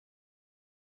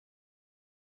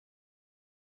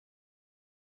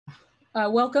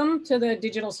Welcome to the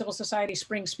Digital Civil Society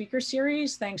Spring Speaker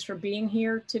Series. Thanks for being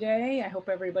here today. I hope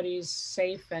everybody's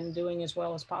safe and doing as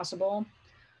well as possible.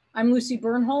 I'm Lucy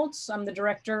Bernholtz. I'm the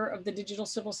director of the Digital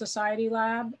Civil Society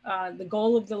Lab. The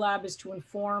goal of the lab is to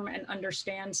inform and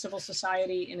understand civil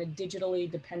society in a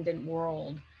digitally dependent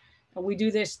world. We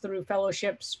do this through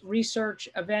fellowships, research,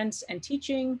 events, and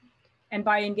teaching, and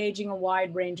by engaging a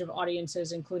wide range of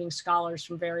audiences, including scholars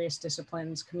from various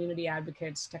disciplines, community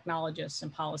advocates, technologists,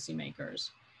 and policymakers.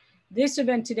 This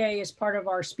event today is part of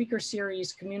our speaker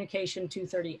series,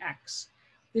 COMM230X.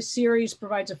 This series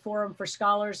provides a forum for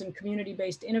scholars and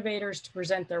community-based innovators to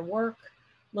present their work,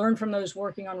 learn from those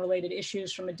working on related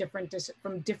issues from different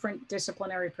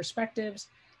disciplinary perspectives,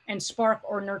 and spark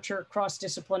or nurture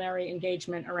cross-disciplinary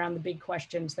engagement around the big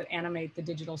questions that animate the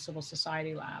Digital Civil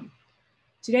Society Lab.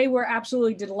 Today, we're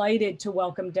absolutely delighted to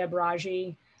welcome Deborah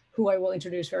Raji, who I will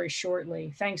introduce very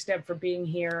shortly. Thanks, Deb, for being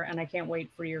here, and I can't wait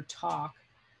for your talk.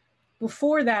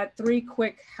 Before that, 3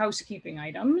 quick housekeeping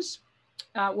items.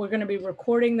 We're going to be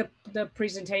recording the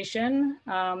presentation,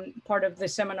 part of the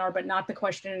seminar, but not the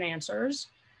question and answers.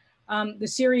 The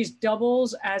series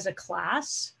doubles as a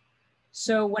class.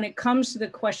 So when it comes to the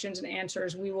questions and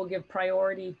answers, we will give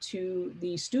priority to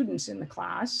the students in the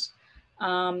class.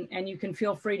 And you can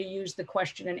feel free to use the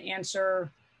question and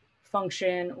answer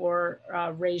function or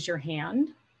raise your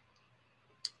hand.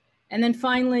 And then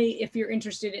finally, if you're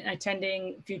interested in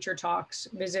attending future talks,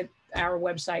 visit our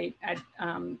website at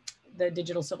the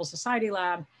Digital Civil Society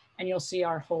Lab, and you'll see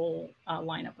our whole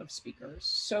lineup of speakers.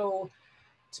 So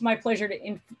it's my pleasure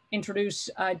to introduce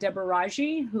Deborah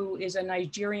Raji, who is a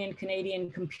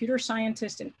Nigerian-Canadian computer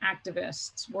scientist and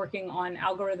activist working on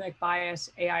algorithmic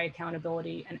bias, AI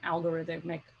accountability, and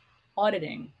algorithmic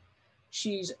auditing.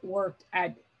 She's worked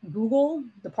at Google,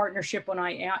 the Partnership on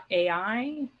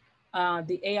AI,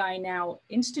 the AI Now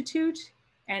Institute,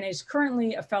 and is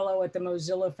currently a fellow at the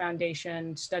Mozilla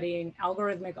Foundation studying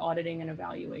algorithmic auditing and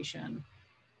evaluation.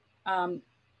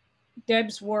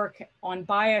 Deb's work on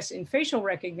bias in facial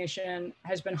recognition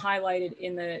has been highlighted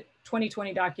in the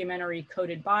 2020 documentary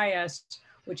Coded Bias,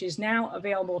 which is now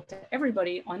available to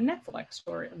everybody on Netflix,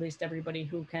 or at least everybody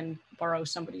who can borrow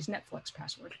somebody's Netflix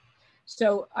password.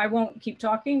 So I won't keep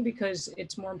talking because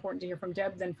it's more important to hear from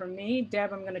Deb than from me.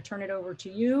 Deb, I'm going to turn it over to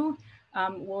you.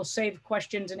 We'll save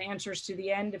questions and answers to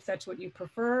the end if that's what you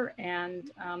prefer.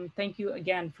 And thank you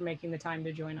again for making the time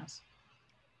to join us.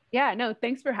 Yeah, no,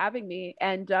 thanks for having me.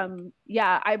 And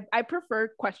yeah, I prefer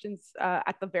questions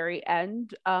at the very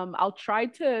end. I'll try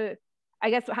to, I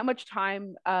guess, how much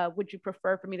time would you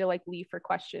prefer for me to leave for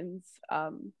questions?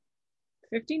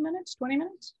 15 minutes, 20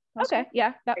 minutes? Possible? Okay,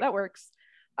 yeah, that works.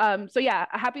 So yeah,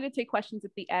 happy to take questions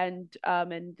at the end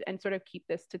and sort of keep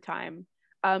this to time.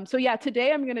 So yeah,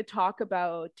 today I'm going to talk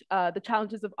about the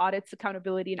challenges of audits,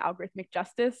 accountability, and algorithmic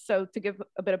justice. So to give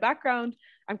a bit of background,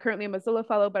 I'm currently a Mozilla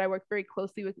fellow, but I work very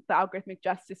closely with the Algorithmic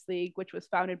Justice League, which was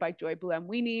founded by Joy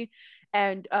Bulamwini.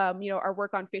 And our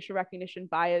work on facial recognition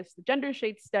bias, the gender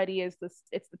shade study it's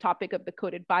the topic of the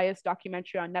Coded Bias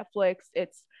documentary on Netflix.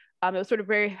 It was sort of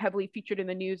very heavily featured in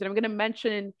the news. And I'm going to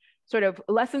mention sort of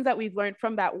lessons that we've learned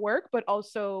from that work, but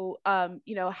also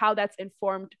how that's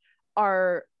informed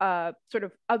our sort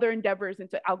of other endeavors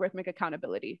into algorithmic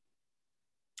accountability.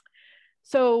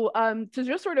 So to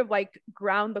just sort of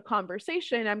ground the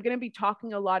conversation, I'm going to be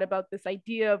talking a lot about this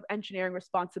idea of engineering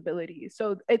responsibility.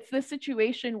 So it's this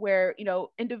situation where,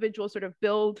 individuals sort of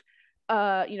build,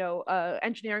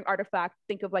 engineering artifact,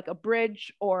 think of like a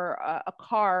bridge or a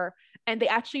car, and they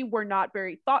actually were not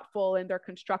very thoughtful in their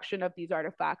construction of these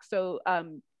artifacts. So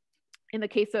in the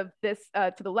case of this,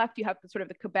 to the left, you have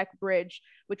the Quebec Bridge,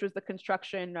 which was the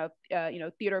construction of,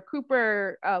 Theodore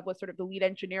Cooper was sort of the lead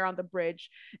engineer on the bridge.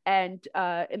 And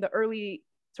in the early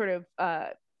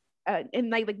in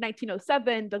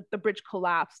 1907, the bridge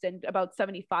collapsed, and about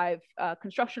 75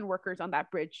 construction workers on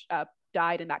that bridge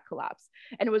died in that collapse.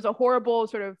 And it was a horrible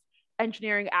sort of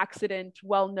engineering accident,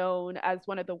 well known as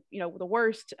one of the, the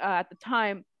worst at the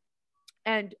time.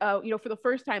 And, for the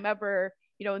first time ever,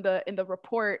 in the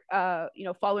report,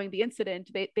 following the incident,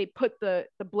 they put the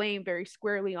blame very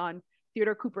squarely on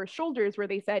Theodore Cooper's shoulders, where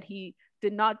they said he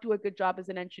did not do a good job as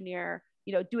an engineer,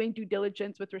 doing due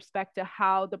diligence with respect to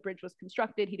how the bridge was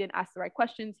constructed. He didn't ask the right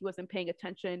questions. He wasn't paying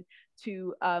attention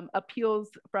to appeals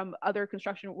from other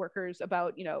construction workers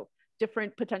about,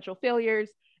 different potential failures.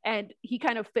 And he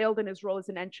kind of failed in his role as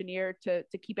an engineer to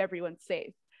keep everyone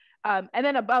safe. And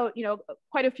then about,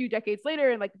 quite a few decades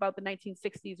later, in about the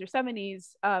 1960s or 70s,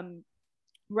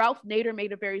 Ralph Nader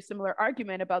made a very similar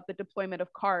argument about the deployment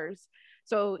of cars.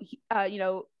 So,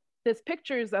 this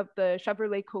pictures of the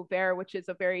Chevrolet Covert, which is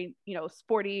a very,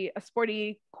 sporty,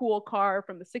 cool car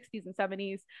from the 60s and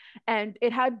 70s. And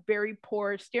it had very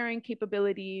poor steering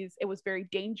capabilities. It was very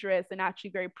dangerous and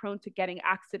actually very prone to getting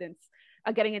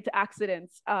into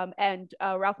accidents. And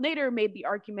Ralph Nader made the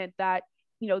argument that,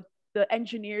 the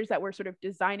engineers that were sort of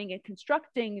designing and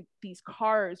constructing these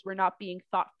cars were not being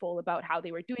thoughtful about how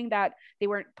they were doing that. They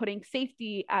weren't putting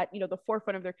safety at, the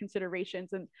forefront of their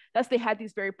considerations. And thus they had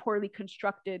these very poorly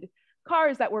constructed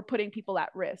cars that were putting people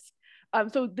at risk.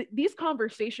 So these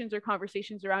conversations are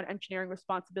conversations around engineering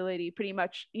responsibility. Pretty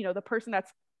much, the person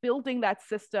that's building that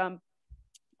system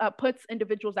puts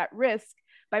individuals at risk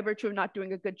by virtue of not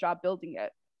doing a good job building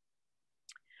it.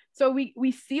 So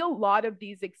we see a lot of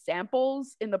these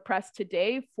examples in the press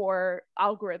today for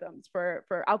algorithms, for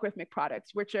algorithmic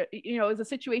products, which are, is a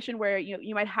situation where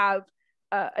you might have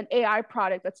an AI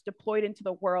product that's deployed into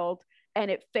the world and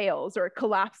it fails or it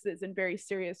collapses in very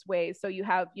serious ways. So you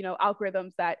have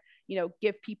algorithms that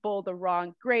give people the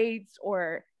wrong grades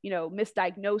or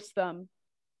misdiagnose them,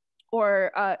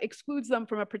 or excludes them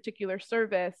from a particular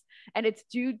service. And it's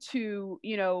due to,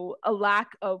 a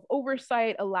lack of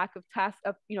oversight, a lack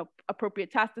of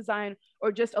appropriate task design,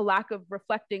 or just a lack of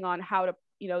reflecting on how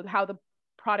the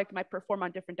product might perform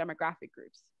on different demographic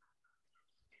groups.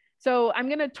 So I'm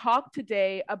gonna talk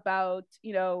today about,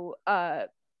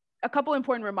 a couple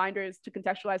important reminders to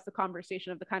contextualize the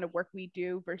conversation of the kind of work we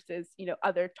do versus,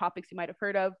 other topics you might have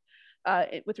heard of.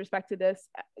 With respect to this,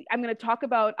 I'm going to talk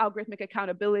about algorithmic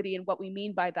accountability and what we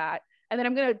mean by that. And then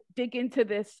I'm going to dig into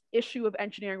this issue of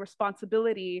engineering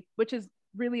responsibility, which is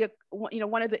really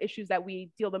one of the issues that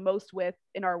we deal the most with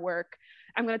in our work.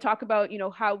 I'm going to talk about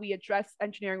how we address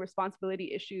engineering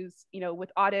responsibility issues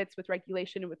with audits, with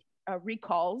regulation, and with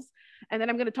recalls. And then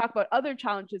I'm going to talk about other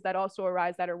challenges that also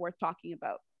arise that are worth talking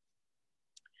about.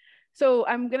 So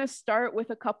I'm going to start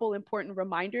with a couple important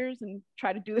reminders and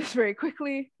try to do this very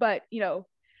quickly. But,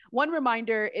 one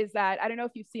reminder is that, I don't know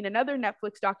if you've seen another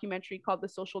Netflix documentary called The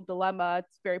Social Dilemma.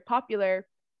 It's very popular.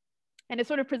 And it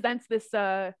sort of presents this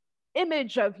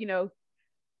image of,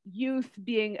 youth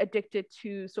being addicted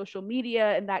to social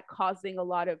media and that causing a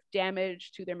lot of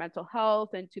damage to their mental health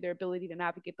and to their ability to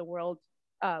navigate the world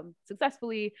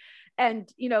successfully.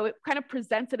 And it kind of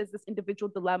presents it as this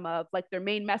individual dilemma of like their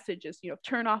main message is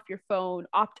turn off your phone,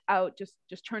 opt out,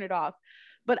 just turn it off.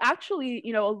 But actually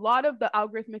a lot of the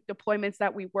algorithmic deployments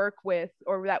that we work with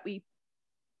or that we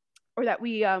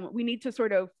need to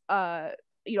sort of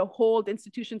hold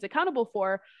institutions accountable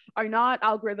for are not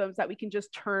algorithms that we can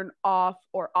just turn off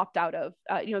or opt out of.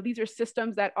 These are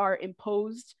systems that are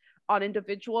imposed on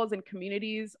individuals and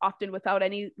communities, often without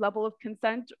any level of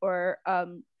consent or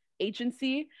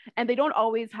agency. And they don't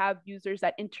always have users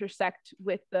that intersect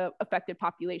with the affected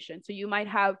population. So you might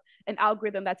have an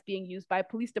algorithm that's being used by a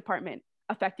police department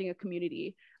affecting a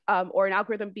community, or an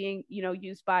algorithm being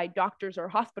used by doctors or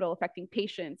hospital affecting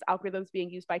patients, algorithms being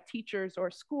used by teachers or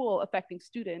school affecting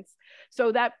students.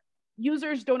 So that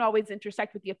users don't always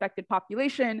intersect with the affected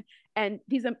population, and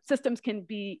these systems can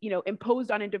be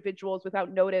imposed on individuals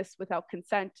without notice, without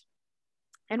consent,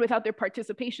 and without their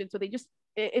participation. So they just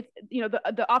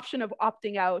the option of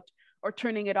opting out or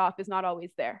turning it off is not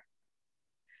always there.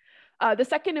 The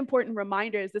second important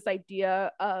reminder is this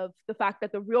idea of the fact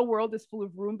that the real world is full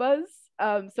of Roombas.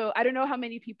 So I don't know how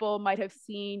many people might have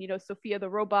seen Sophia the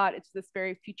robot. It's this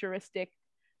very futuristic,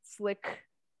 slick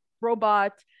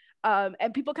robot.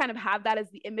 And people kind of have that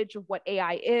as the image of what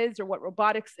AI is or what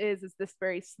robotics is this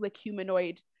very slick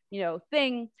humanoid,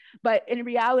 thing. But in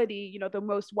reality, the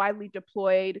most widely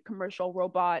deployed commercial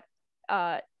robot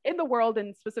in the world,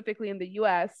 and specifically in the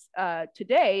US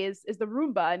today, is the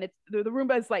Roomba. And the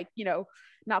Roomba is like,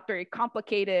 not very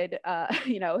complicated.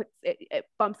 It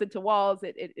bumps into walls.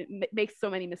 It makes so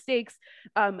many mistakes.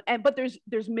 But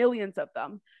there's millions of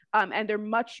them, and they're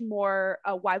much more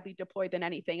widely deployed than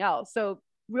anything else. So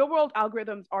real world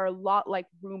algorithms are a lot like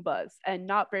Roombas and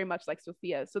not very much like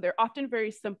Sophia. So they're often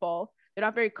very simple. They're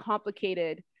not very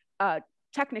complicated,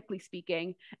 technically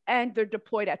speaking, and they're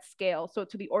deployed at scale. So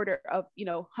to the order of,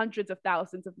 hundreds of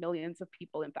thousands of millions of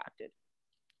people impacted.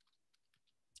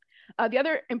 The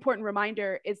other important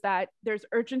reminder is that there's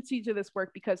urgency to this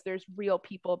work because there's real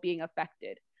people being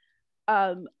affected.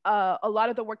 A lot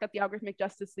of the work that the Algorithmic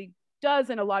Justice League does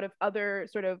and a lot of other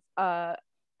sort of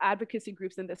advocacy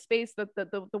groups in this space,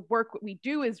 the work we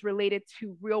do is related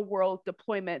to real world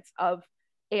deployments of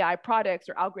AI products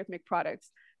or algorithmic products.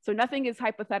 So nothing is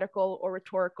hypothetical or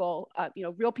rhetorical.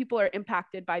 Real people are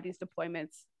impacted by these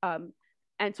deployments.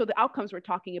 And so the outcomes we're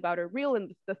talking about are real,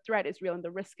 and the threat is real, and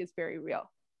the risk is very real.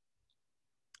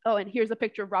 Oh, and here's a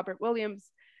picture of Robert Williams.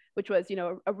 which was,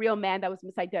 a real man that was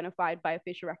misidentified by a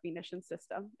facial recognition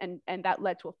system, and that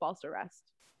led to a false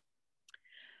arrest.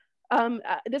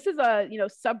 This is a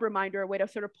sub reminder, a way to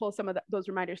sort of pull some of those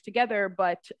reminders together.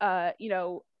 But I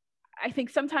think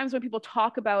sometimes when people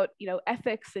talk about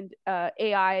ethics and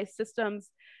AI systems,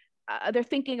 they're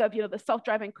thinking of the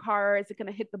self-driving car. Is it going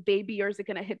to hit the baby or is it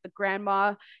going to hit the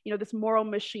grandma? This moral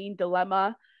machine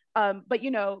dilemma. But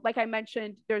like I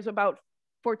mentioned, there's about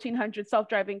 1,400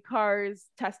 self-driving cars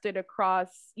tested across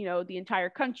the entire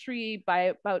country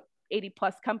by about 80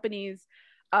 plus companies.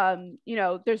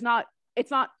 It's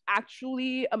not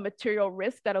actually a material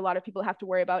risk that a lot of people have to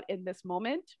worry about in this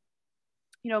moment.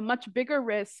 Much bigger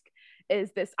risk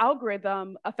is this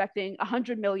algorithm affecting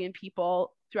 100 million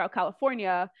people throughout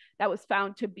California that was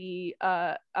found to be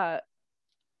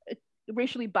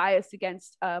racially biased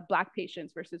against Black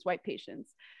patients versus white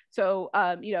patients. So,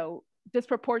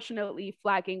 disproportionately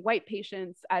flagging white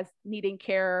patients as needing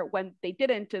care when they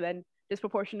didn't, and then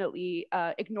disproportionately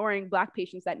ignoring Black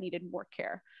patients that needed more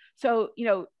care. So,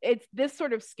 it's this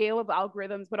sort of scale of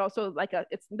algorithms, but also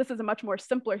this is a much more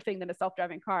simpler thing than a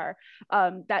self-driving car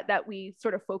that we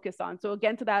sort of focus on. So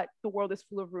again, to that, the world is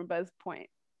full of Roombas point.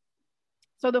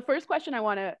 So the first question I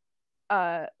want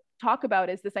to talk about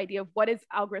is this idea of what is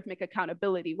algorithmic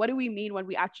accountability? What do we mean when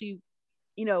we actually,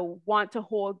 want to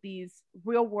hold these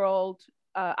real world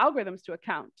algorithms to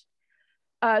account?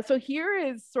 So here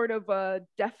is sort of a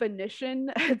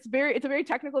definition. It's a very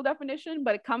technical definition,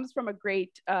 but it comes from a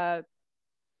great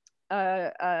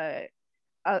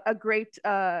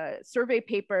survey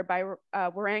paper by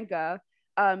Waranga,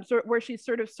 where she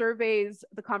sort of surveys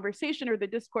the conversation or the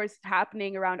discourse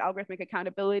happening around algorithmic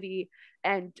accountability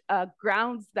and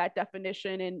grounds that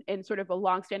definition in sort of a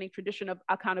longstanding tradition of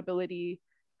accountability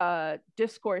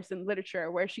discourse in literature,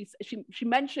 where she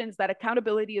mentions that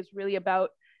accountability is really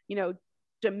about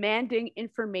demanding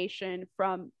information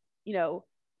from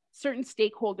certain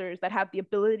stakeholders that have the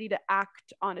ability to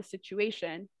act on a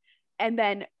situation, and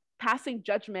then passing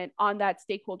judgment on that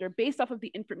stakeholder based off of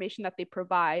the information that they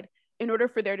provide in order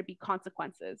for there to be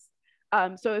consequences.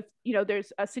 So if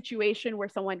there's a situation where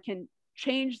someone can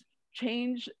change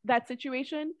that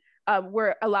situation,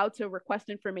 we're allowed to request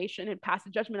information and pass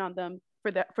a judgment on them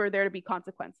for there to be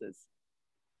consequences.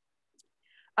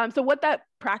 So what that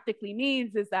practically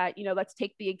means is that, let's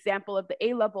take the example of the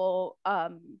A-level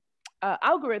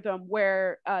algorithm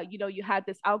where, you had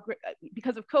this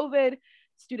because of COVID,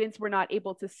 students were not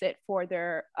able to sit for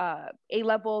their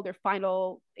A-level, their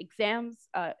final exams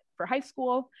for high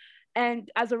school. And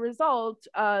as a result,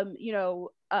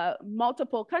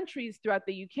 multiple countries throughout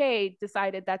the UK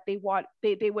decided that they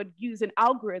would use an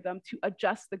algorithm to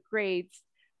adjust the grades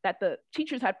that the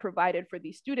teachers had provided for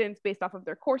these students based off of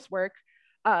their coursework,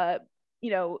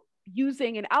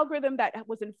 using an algorithm that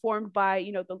was informed by,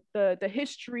 the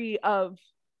history of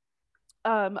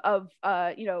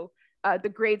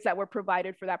the grades that were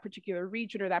provided for that particular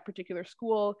region or that particular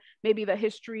school, maybe the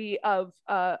history of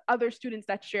other students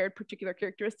that shared particular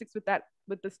characteristics with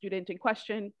the student in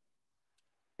question.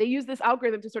 They used this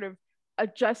algorithm to sort of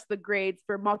adjust the grades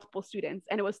for multiple students.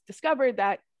 And it was discovered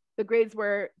that the grades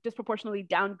were disproportionately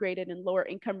downgraded in lower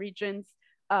income regions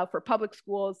for public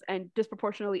schools and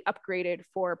disproportionately upgraded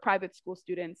for private school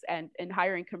students and in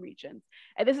higher income regions.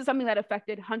 And this is something that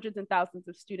affected hundreds and thousands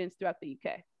of students throughout the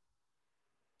UK.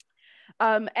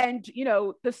 And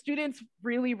the students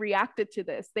really reacted to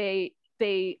this. They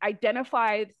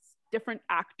identified different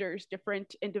actors,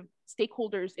 different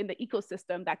stakeholders in the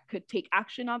ecosystem that could take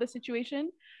action on the situation.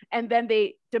 And then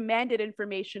they demanded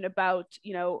information about,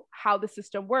 how the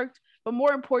system worked. But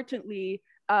more importantly,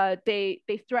 they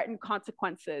threatened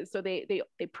consequences. So they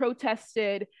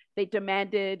protested, they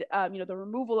demanded, the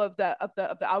removal of the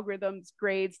algorithm's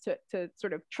grades to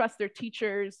sort of trust their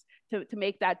teachers to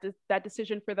make that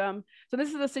decision for them. So this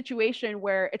is a situation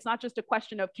where it's not just a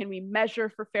question of, can we measure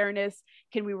for fairness?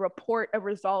 Can we report a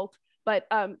result? But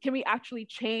can we actually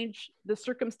change the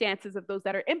circumstances of those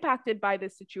that are impacted by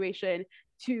this situation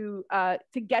to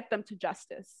get them to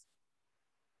justice?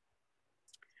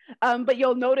 But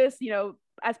you'll notice,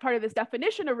 as part of this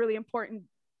definition, a really important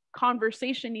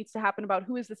conversation needs to happen about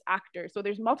who is this actor. So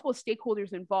there's multiple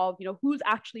stakeholders involved, who's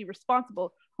actually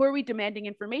responsible, who are we demanding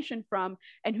information from,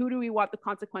 and who do we want the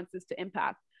consequences to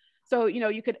impact? So,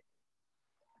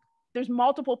 there's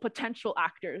multiple potential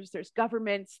actors. There's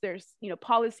governments, there's,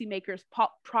 policymakers,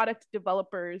 product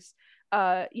developers,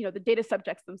 the data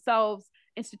subjects themselves,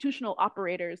 institutional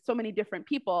operators, so many different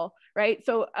people, right?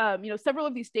 So, several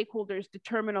of these stakeholders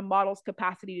determine a model's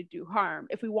capacity to do harm.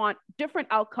 If we want different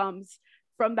outcomes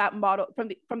from that model,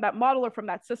 from that model or from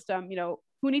that system,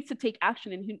 who needs to take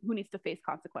action and who needs to face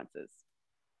consequences?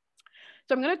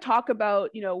 So I'm going to talk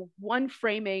about, one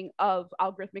framing of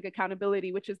algorithmic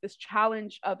accountability, which is this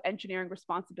challenge of engineering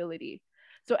responsibility.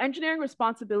 So engineering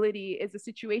responsibility is a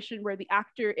situation where the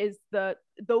actor is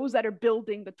those that are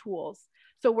building the tools.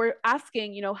 So we're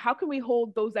asking, how can we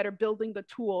hold those that are building the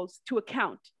tools to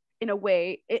account in a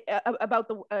way about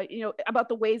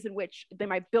the ways in which they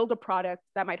might build a product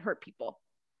that might hurt people.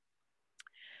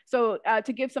 So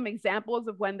to give some examples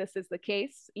of when this is the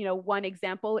case, one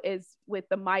example is with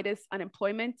the Midas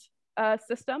unemployment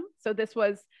system. So this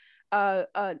was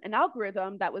an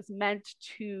algorithm that was meant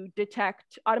to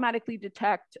automatically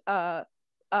detect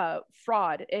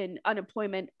fraud in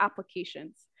unemployment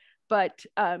applications. But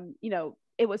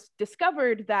it was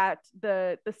discovered that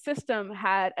the system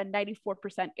had a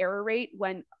 94% error rate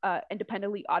when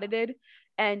independently audited.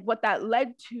 And what that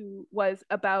led to was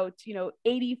about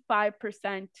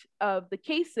 85% of the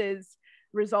cases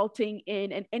resulting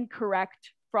in an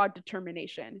incorrect fraud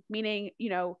determination, meaning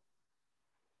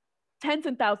tens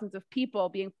and thousands of people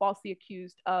being falsely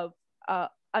accused of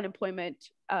unemployment,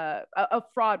 of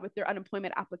fraud with their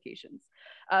unemployment applications.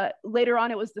 Later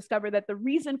on, it was discovered that the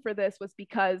reason for this was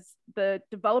because the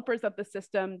developers of the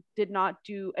system did not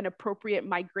do an appropriate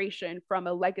migration from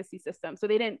a legacy system. So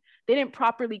they didn't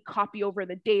properly copy over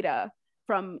the data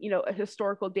from a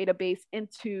historical database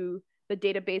into the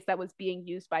database that was being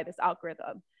used by this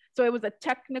algorithm. So it was a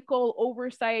technical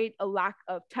oversight, a lack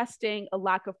of testing, a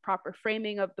lack of proper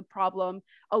framing of the problem,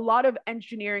 a lot of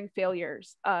engineering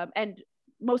failures, and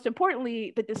most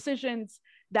importantly, the decisions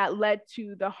that led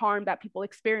to the harm that people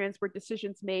experienced were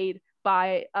decisions made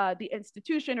by the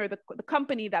institution or the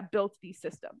company that built these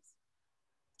systems.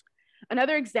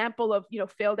 Another example of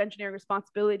failed engineering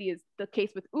responsibility is the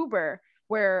case with Uber,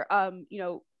 where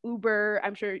Uber,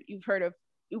 I'm sure you've heard of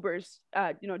Uber's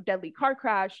deadly car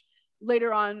crash.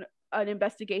 Later on, an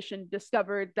investigation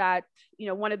discovered that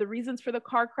one of the reasons for the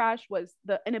car crash was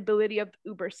the inability of the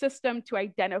Uber system to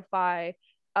identify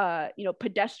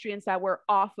pedestrians that were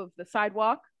off of the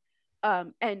sidewalk.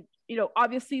 And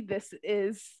obviously this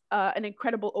is an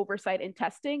incredible oversight in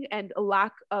testing and a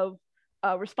lack of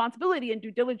responsibility and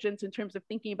due diligence in terms of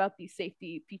thinking about these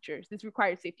safety features, these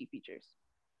required safety features.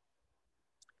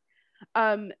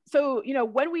 So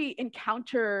when we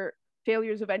encounter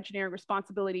failures of engineering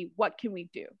responsibility, what can we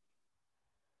do?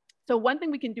 So one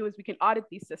thing we can do is we can audit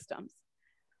these systems.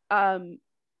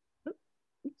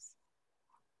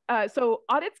 So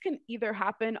audits can either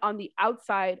happen on the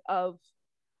outside of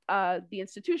the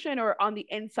institution or on the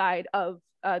inside of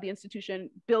the institution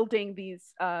building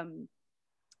these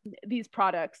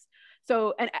products.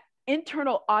 So an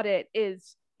internal audit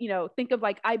is, think of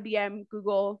like IBM,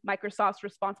 Google, Microsoft's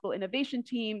responsible innovation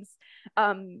teams.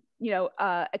 Accenture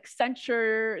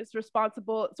is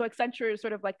responsible. So Accenture is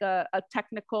sort of like a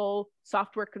technical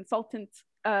software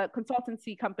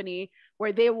consultancy company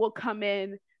where they will come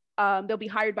in. They'll be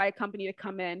hired by a company to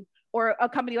come in, or a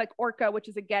company like Orca, which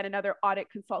is again another audit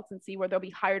consultancy where they'll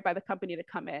be hired by the company to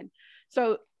come in.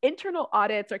 So internal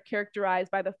audits are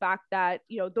characterized by the fact that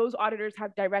those auditors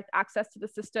have direct access to the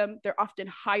system. They're often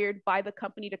hired by the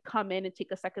company to come in and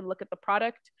take a second look at the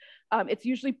product. It's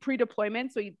usually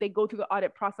pre-deployment, so they go through the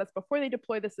audit process before they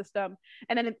deploy the system,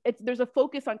 and then there's a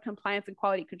focus on compliance and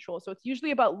quality control. So it's usually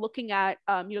about looking at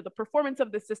the performance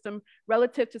of the system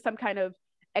relative to some kind of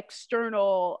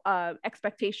external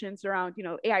expectations around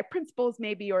AI principles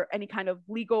maybe, or any kind of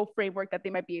legal framework that they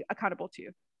might be accountable to.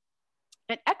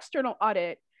 An external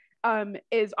audit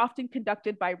is often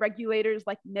conducted by regulators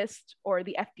like NIST or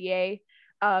the FDA,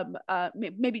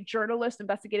 maybe journalists,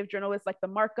 investigative journalists like the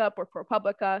Markup or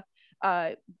ProPublica,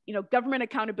 government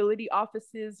accountability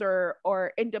offices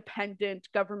or independent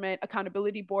government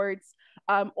accountability boards,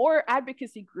 or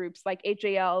advocacy groups like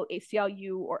AJL,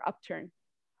 ACLU, or Upturn.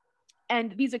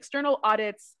 And these external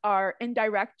audits are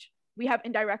indirect. We have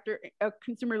indirect or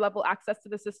consumer level access to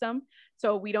the system,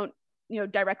 so we don't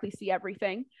directly see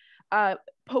everything.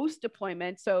 Post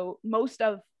deployment, so most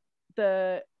of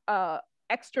the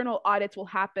external audits will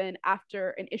happen after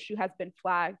an issue has been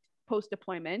flagged post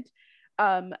deployment.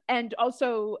 And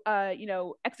also,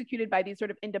 executed by these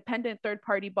sort of independent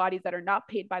third-party bodies that are not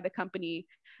paid by the company,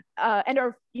 and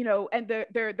are, and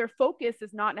their focus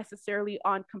is not necessarily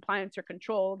on compliance or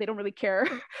control. They don't really care.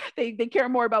 they care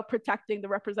more about protecting the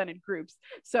represented groups.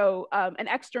 So an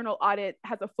external audit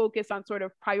has a focus on sort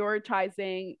of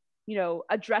prioritizing,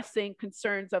 addressing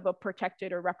concerns of a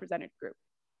protected or represented group.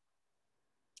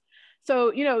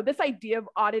 So, this idea of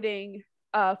auditing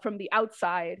from the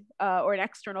outside or an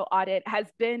external audit has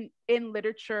been in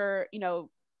literature,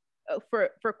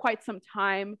 for quite some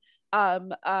time,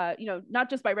 not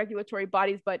just by regulatory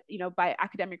bodies, but, by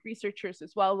academic researchers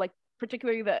as well, like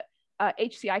particularly the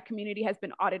HCI community has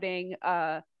been auditing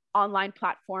online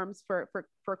platforms for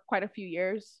quite a few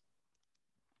years.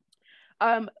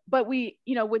 But we,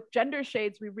 with gender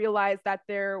shades, we realized that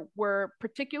there were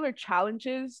particular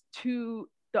challenges to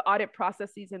the audit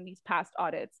processes in these past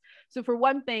audits. So for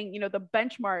one thing, the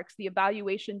benchmarks, the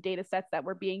evaluation data sets that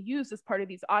were being used as part of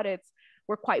these audits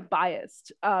were quite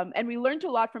biased. And we learned a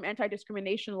lot from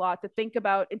anti-discrimination law to think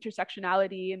about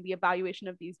intersectionality in the evaluation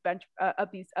of these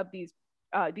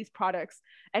these products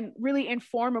and really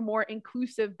inform a more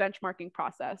inclusive benchmarking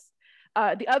process.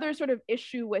 The other sort of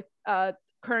issue with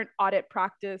current audit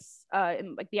practice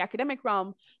in like the academic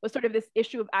realm was sort of this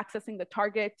issue of accessing the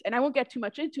target. And I won't get too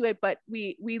much into it, but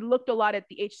we looked a lot at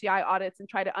the HCI audits and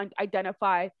try to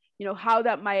identify, how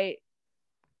that might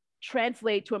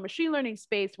translate to a machine learning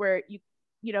space where you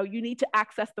need to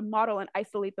access the model and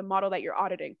isolate the model that you're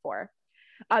auditing for.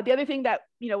 The other thing that,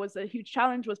 was a huge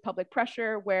challenge was public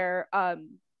pressure, where,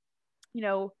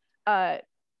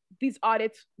 these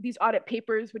audit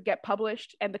papers would get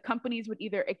published and the companies would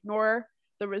either ignore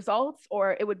the results,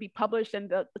 or it would be published and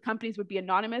the companies would be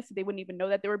anonymous. They wouldn't even know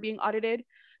that they were being audited.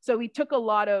 So we took a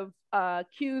lot of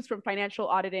cues from financial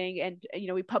auditing, and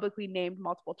we publicly named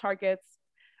multiple targets.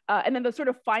 And then the sort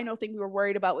of final thing we were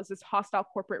worried about was this hostile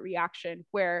corporate reaction,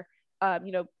 where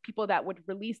people that would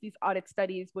release these audit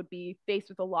studies would be faced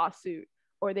with a lawsuit,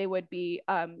 or they would be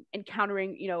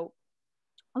encountering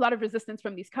a lot of resistance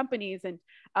from these companies. And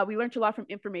we learned a lot from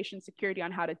information security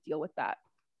on how to deal with that.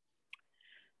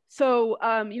 So,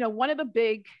 one of the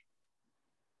big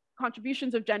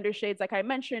contributions of gender shades, like I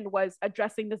mentioned, was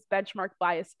addressing this benchmark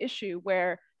bias issue,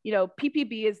 where,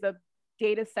 PPB is the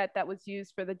data set that was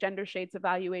used for the gender shades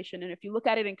evaluation. And if you look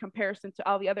at it in comparison to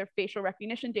all the other facial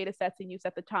recognition data sets in use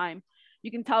at the time,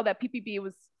 you can tell that PPB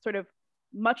was sort of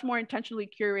much more intentionally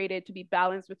curated to be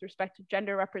balanced with respect to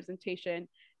gender representation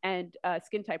and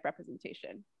skin type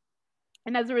representation.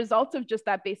 And as a result of just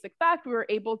that basic fact, we were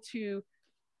able to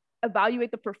evaluate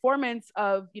the performance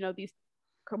of these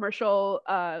commercial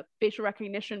facial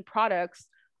recognition products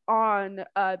on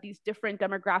these different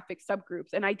demographic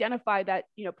subgroups, and identify that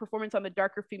performance on the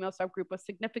darker female subgroup was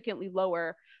significantly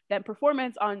lower than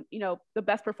performance on the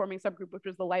best performing subgroup, which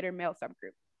was the lighter male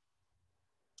subgroup.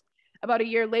 About a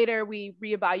year later, we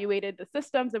reevaluated the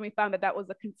systems, and we found that that was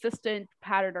a consistent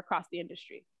pattern across the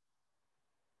industry.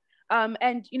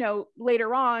 And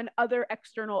later on, other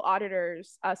external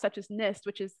auditors, such as NIST,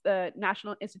 which is the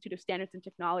National Institute of Standards and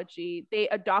Technology, they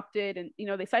adopted, and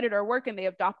they cited our work, and they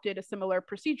adopted a similar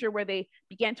procedure where they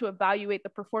began to evaluate the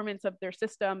performance of their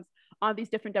systems on these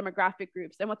different demographic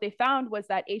groups. And what they found was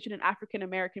that Asian and African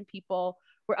American people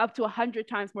were up to 100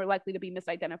 times more likely to be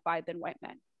misidentified than white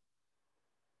men.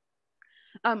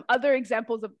 Other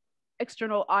examples of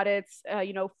external audits,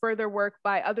 further work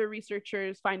by other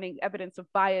researchers finding evidence of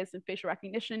bias in facial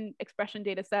recognition expression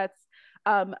data sets.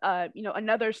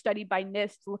 Another study by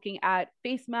NIST looking at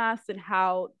face masks and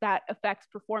how that affects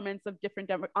performance of different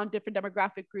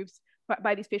demographic groups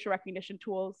by these facial recognition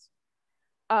tools.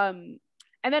 And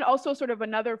then also sort of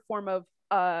another form of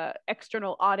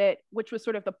external audit, which was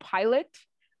sort of the pilot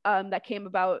that came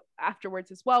about afterwards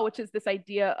as well, which is this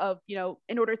idea of,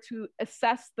 in order to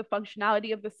assess the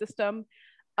functionality of the system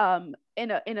in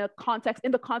the context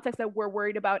that we're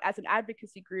worried about as an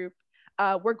advocacy group,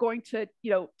 we're going to,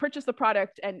 purchase the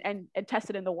product and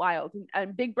test it in the wild.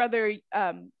 And Big Brother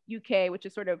UK, which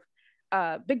is sort of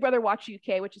Big Brother Watch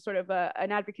UK, which is sort of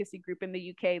an advocacy group in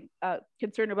the UK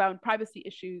concerned about privacy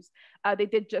issues, they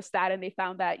did just that, and they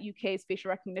found that UK's facial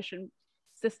recognition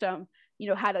system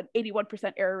had an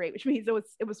 81% error rate, which means it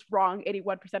was wrong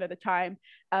 81% of the time.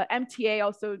 MTA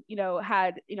also,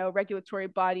 had, a regulatory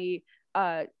body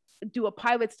do a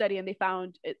pilot study, and they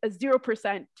found a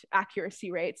 0%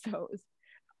 accuracy rate. So it was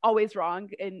always wrong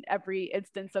in every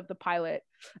instance of the pilot.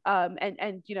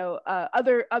 And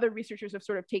other researchers have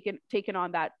sort of taken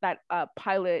on that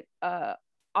pilot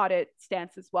audit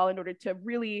stance as well, in order to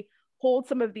really hold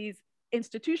some of these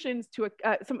institutions to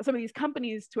some of these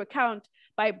companies to account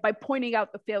by pointing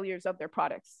out the failures of their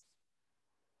products.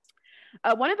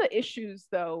 One of the issues,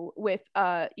 though, with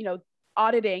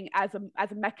auditing as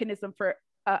a mechanism for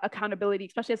accountability,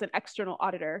 especially as an external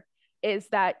auditor, is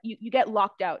that you get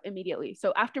locked out immediately.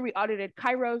 So after we audited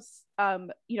Kairos,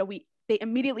 they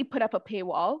immediately put up a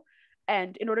paywall.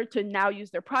 And in order to now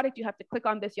use their product, you have to click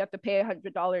on this, you have to pay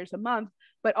 $100 a month,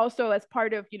 but also as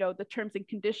part of the terms and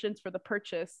conditions for the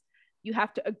purchase, you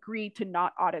have to agree to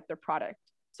not audit their product.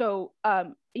 So,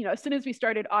 as soon as we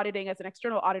started auditing as an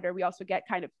external auditor, we also get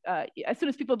kind of, as soon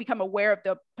as people become aware of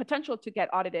the potential to get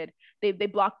audited, they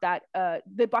block that,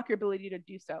 they block your ability to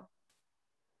do so.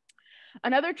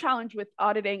 Another challenge with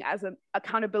auditing as an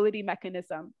accountability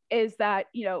mechanism is that,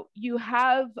 you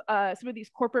have some of these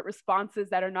corporate responses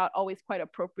that are not always quite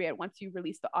appropriate once you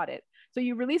release the audit. So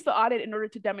you release the audit in order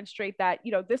to demonstrate that,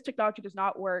 this technology does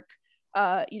not work,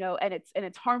 and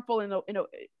it's harmful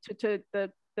to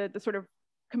the sort of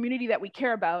community that we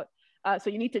care about. So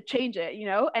you need to change it,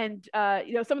 and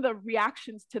some of the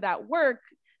reactions to that work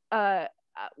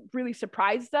really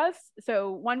surprised us.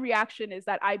 So one reaction is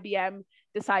that IBM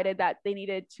decided that they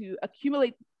needed to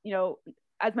accumulate,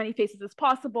 as many faces as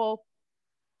possible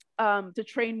to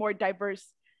train more diverse,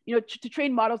 to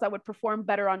train models that would perform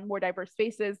better on more diverse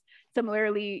faces.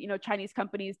 Similarly, Chinese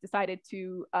companies decided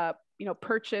to,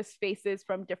 purchase faces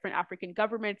from different African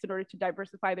governments in order to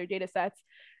diversify their data sets.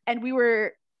 And we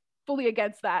were fully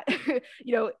against that.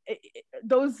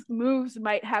 Those moves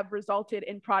might have resulted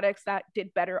in products that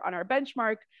did better on our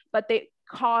benchmark, but they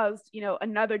caused,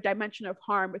 another dimension of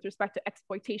harm with respect to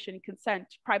exploitation, consent,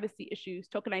 privacy issues,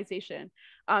 tokenization.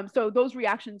 So those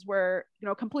reactions were,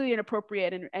 completely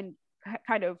inappropriate and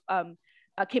kind of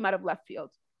came out of left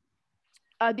field.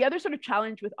 The other sort of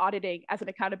challenge with auditing as an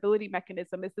accountability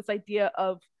mechanism is this idea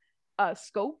of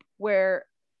scope, where,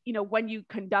 when you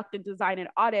conduct and design an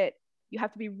audit, you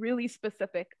have to be really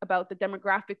specific about the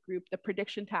demographic group, the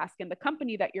prediction task, and the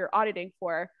company that you're auditing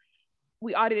for.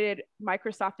 We audited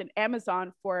Microsoft and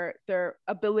Amazon for their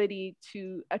ability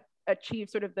to achieve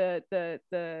sort of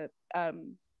the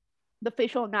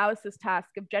facial analysis task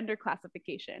of gender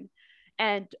classification.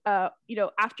 And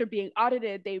after being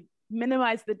audited, they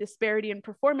minimized the disparity in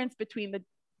performance between the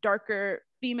darker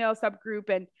female subgroup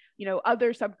and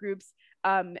other subgroups.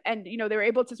 And they were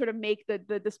able to sort of make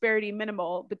the disparity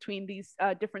minimal between these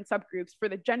different subgroups for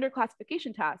the gender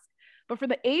classification task. But for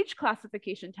the age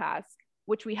classification task,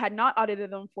 which we had not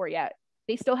audited them for yet,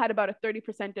 they still had about a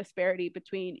 30% disparity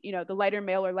between the lighter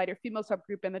male or lighter female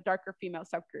subgroup and the darker female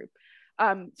subgroup.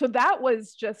 So that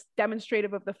was just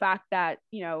demonstrative of the fact that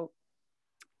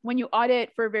when you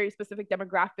audit for a very specific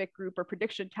demographic group or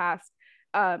prediction task,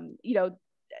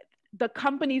 the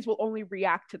companies will only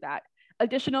react to that.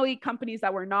 Additionally, companies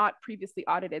that were not previously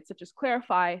audited, such as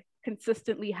Clarify,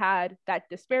 consistently had that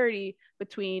disparity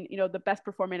between the best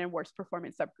performing and worst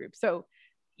performing subgroups. So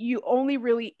you only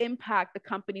really impact the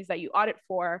companies that you audit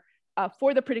for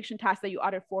the prediction tasks that you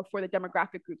audit for the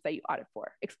demographic groups that you audit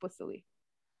for explicitly.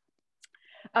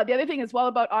 The other thing as well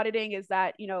about auditing is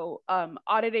that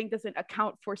auditing doesn't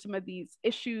account for some of these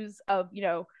issues of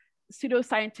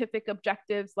pseudoscientific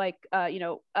objectives like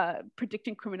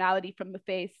predicting criminality from the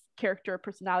face, character or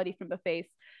personality from the face.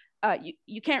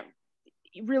 You can't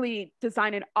really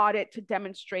design an audit to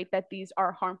demonstrate that these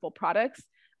are harmful products.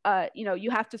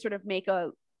 You have to sort of make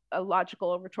a logical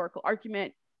or rhetorical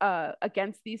argument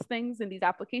against these things in these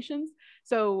applications.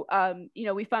 So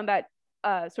we found that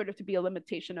sort of to be a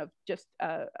limitation of just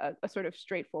a sort of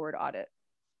straightforward audit.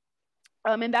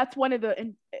 And that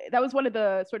was one of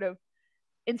the sort of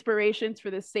inspirations for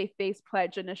this Safe Base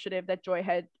Pledge initiative that Joy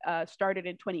had started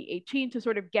in 2018 to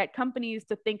sort of get companies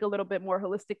to think a little bit more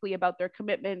holistically about their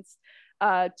commitments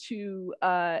to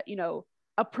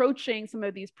approaching some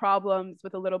of these problems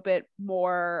with a little bit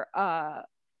more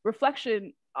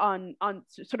reflection on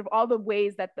sort of all the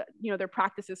ways that their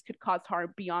practices could cause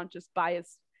harm beyond just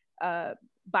bias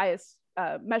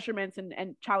measurements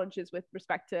and challenges with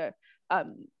respect to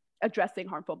addressing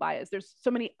harmful bias. There's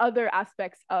so many other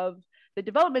aspects of the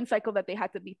development cycle that they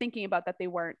had to be thinking about that they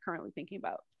weren't currently thinking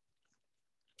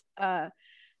about.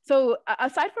 So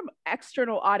aside from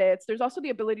external audits, there's also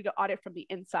the ability to audit from the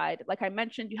inside. Like I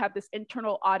mentioned, you have this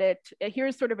internal audit.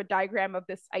 Here's sort of a diagram of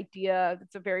this idea.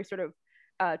 It's a very sort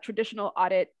of traditional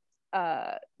audit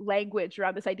language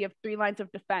around this idea of 3 lines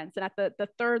of defense. And at the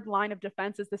third line of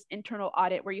defense is this internal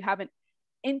audit where you have an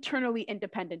internally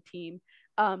independent team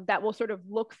that will sort of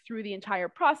look through the entire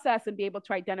process and be able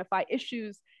to identify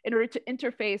issues in order to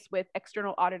interface with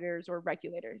external auditors or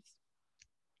regulators.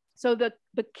 So the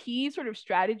key sort of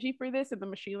strategy for this in the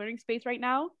machine learning space right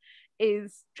now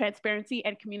is transparency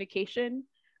and communication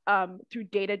through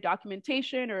data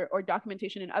documentation or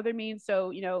documentation in other means.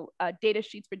 So, data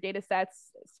sheets for data sets,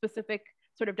 specific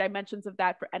sort of dimensions of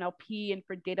that for NLP and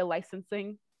for data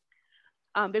licensing.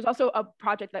 There's also a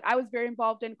project that I was very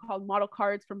involved in called Model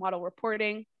Cards for Model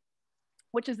Reporting,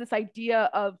 which is this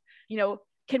idea of,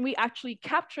 can we actually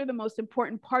capture the most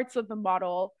important parts of the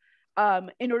model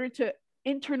in order to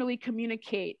internally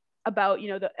communicate about,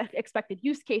 the expected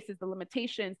use cases, the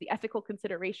limitations, the ethical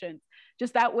considerations,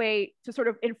 just that way to sort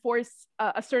of enforce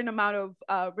a certain amount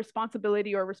of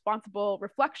responsibility or responsible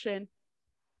reflection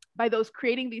by those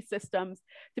creating these systems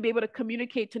to be able to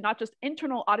communicate to not just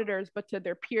internal auditors, but to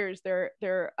their peers, their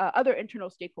other internal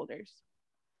stakeholders.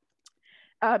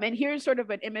 And here's sort of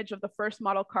an image of the first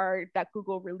model card that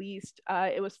Google released.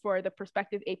 It was for the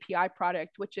Perspective API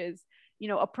product, which is,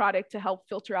 a product to help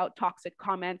filter out toxic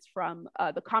comments from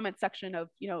the comment section of,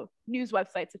 news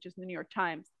websites such as the New York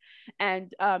Times.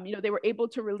 And, they were able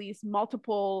to release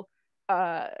multiple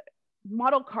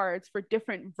model cards for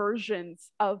different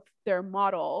versions of their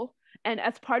model. And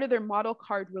as part of their model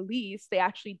card release, they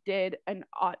actually did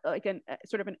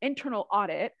sort of an internal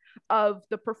audit of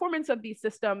the performance of these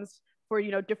systems for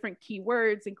different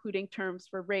keywords, including terms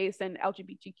for race and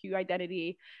LGBTQ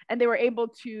identity. And they were able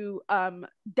to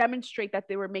demonstrate that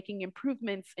they were making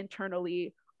improvements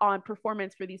internally on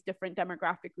performance for these different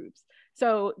demographic groups.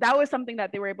 So that was something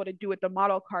that they were able to do with the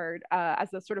model card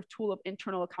as a sort of tool of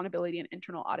internal accountability and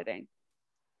internal auditing.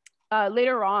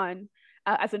 Later on,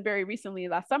 as in very recently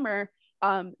last summer,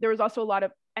 there was also a lot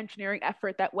of engineering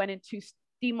effort that went into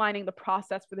streamlining the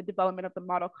process for the development of the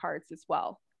model cards as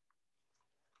well.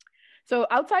 So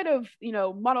outside of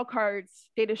model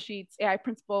cards, data sheets, AI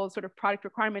principles, sort of product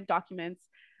requirement documents,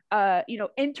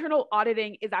 internal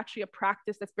auditing is actually a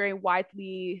practice that's very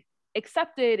widely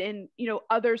accepted in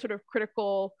other sort of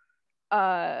critical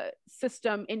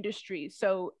system industries.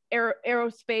 So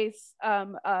aerospace,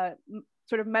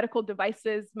 sort of medical device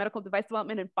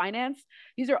development, and finance.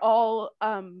 These are all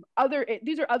other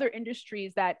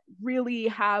industries that really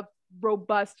have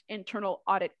robust internal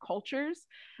audit cultures.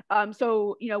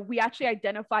 So, we actually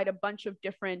identified a bunch of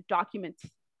different documents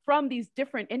from these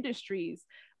different industries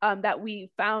that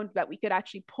we found that we could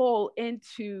actually pull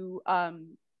into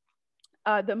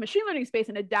the machine learning space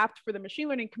and adapt for the machine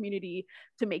learning community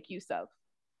to make use of.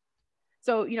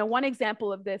 So, one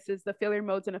example of this is the failure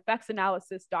modes and effects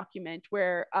analysis document,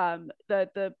 where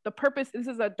the purpose, this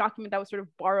is a document that was sort of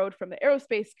borrowed from the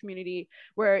aerospace community,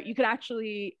 where you can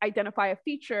actually identify a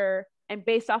feature and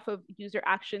based off of user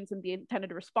actions and the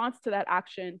intended response to that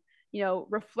action,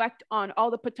 reflect on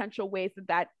all the potential ways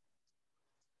that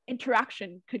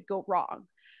interaction could go wrong.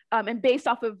 And based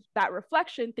off of that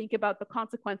reflection, think about the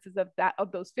consequences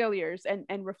of those failures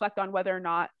and reflect on whether or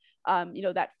not,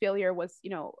 that failure was,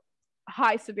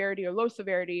 high severity or low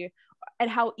severity, and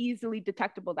how easily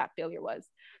detectable that failure was.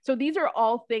 So these are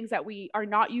all things that we are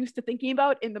not used to thinking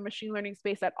about in the machine learning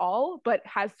space at all, but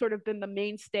has sort of been the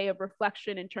mainstay of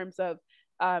reflection in terms of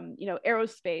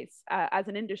aerospace as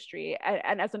an industry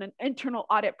and as an internal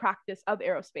audit practice of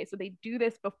aerospace. So they do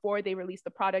this before they release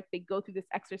the product. They go through this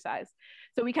exercise.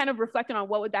 So we kind of reflected on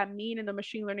what would that mean in the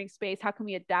machine learning space? How can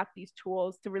we adapt these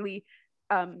tools to really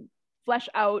flesh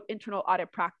out internal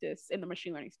audit practice in the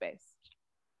machine learning space?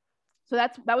 So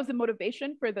that was the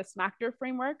motivation for the SMACTR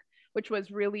framework, which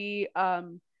was really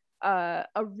a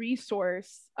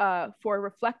resource for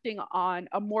reflecting on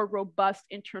a more robust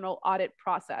internal audit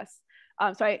process.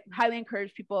 So I highly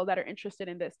encourage people that are interested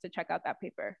in this to check out that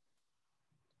paper.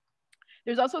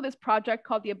 There's also this project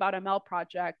called the About ML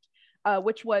project,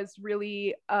 which was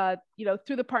really,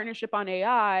 through the partnership on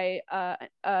AI,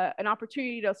 an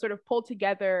opportunity to sort of pull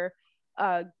together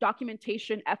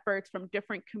documentation efforts from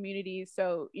different communities.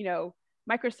 So,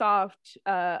 Microsoft,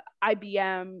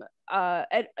 IBM,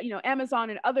 Amazon,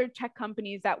 and other tech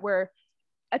companies that were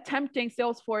attempting,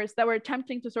 Salesforce, that were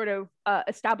attempting to sort of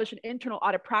establish an internal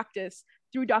audit practice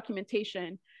through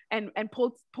documentation and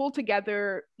pull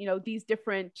together, these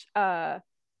different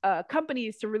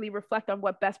companies to really reflect on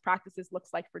what best practices looks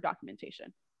like for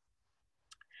documentation.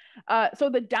 So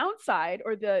the downside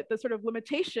or the sort of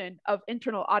limitation of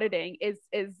internal auditing is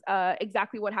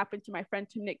exactly what happened to my friend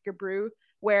Timnit Gebru,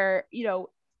 where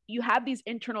you have these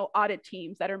internal audit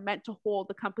teams that are meant to hold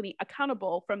the company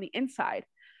accountable from the inside.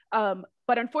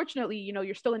 But unfortunately,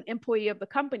 you're still an employee of the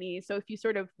company. So if you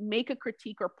sort of make a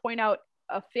critique or point out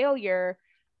a failure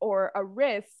or a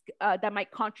risk that might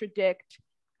contradict,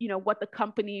 what the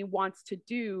company wants to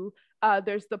do,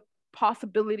 there's the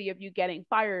possibility of you getting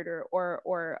fired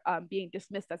or being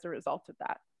dismissed as a result of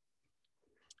that.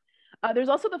 There's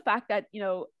also the fact that,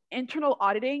 internal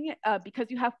auditing, because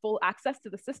you have full access to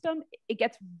the system, it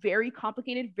gets very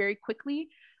complicated very quickly.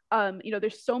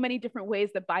 There's so many different ways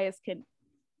that bias can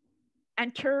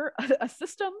enter a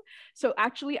system. So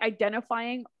actually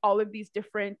identifying all of these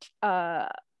different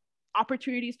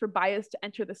opportunities for bias to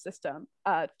enter the system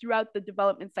throughout the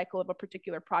development cycle of a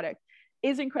particular product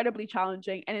is incredibly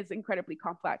challenging and is incredibly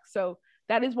complex. So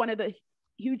that is one of the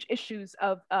huge issues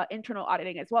of internal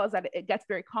auditing, as well as that it gets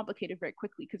very complicated very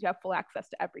quickly because you have full access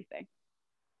to everything.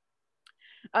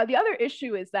 The other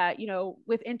issue is that,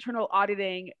 with internal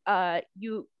auditing,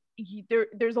 you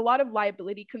there's a lot of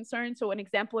liability concerns. So an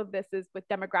example of this is with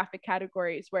demographic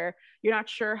categories, where you're not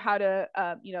sure how to,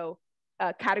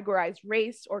 categorize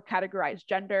race or categorize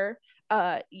gender.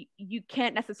 You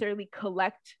can't necessarily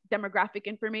collect demographic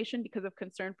information because of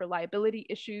concern for liability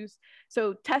issues.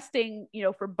 So testing,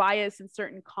 for bias in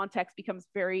certain contexts becomes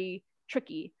very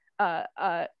tricky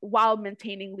while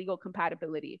maintaining legal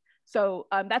compatibility. So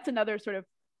that's another sort of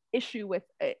issue with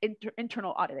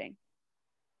internal auditing.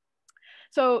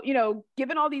 So,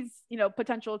 given all these,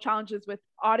 potential challenges with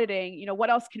auditing, what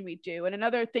else can we do? And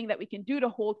another thing that we can do to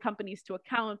hold companies to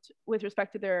account with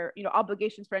respect to their,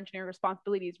 obligations for engineering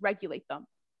responsibility is regulate them.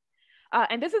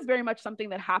 And this is very much something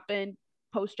that happened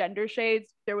post Gender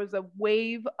Shades. There was a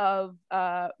wave of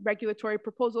regulatory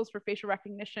proposals for facial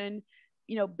recognition,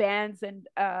 bans and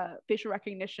facial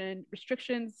recognition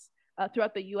restrictions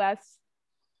throughout the US.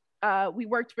 We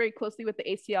worked very closely with the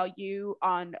ACLU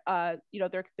on, their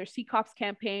CCOPS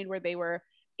campaign, where they were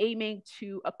aiming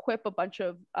to equip a bunch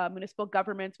of municipal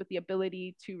governments with the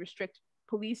ability to restrict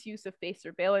police use of face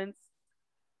surveillance.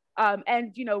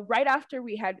 And, right after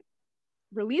we had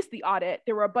released the audit,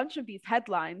 there were a bunch of these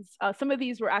headlines. Some of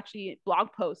these were actually blog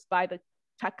posts by the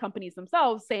tech companies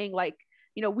themselves saying, like,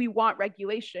 we want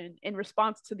regulation. In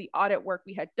response to the audit work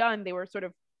we had done, they were sort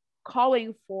of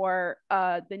calling for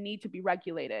the need to be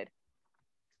regulated.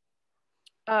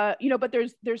 But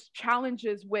there's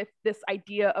challenges with this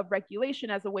idea of regulation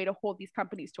as a way to hold these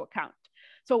companies to account.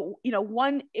 So,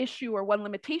 one issue or one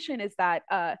limitation is that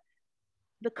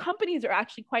the companies are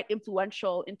actually quite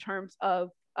influential in terms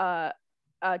of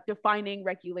defining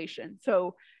regulation.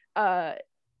 So,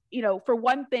 for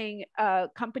one thing,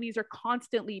 companies are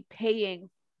constantly paying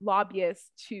lobbyists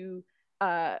to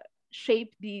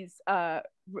shape these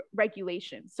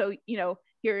regulations. So,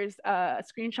 here's a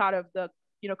screenshot of the,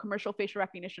 Commercial Facial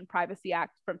Recognition Privacy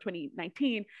Act from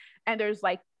 2019. And there's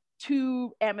like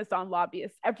 2 Amazon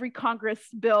lobbyists. Every Congress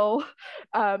bill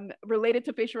related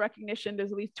to facial recognition,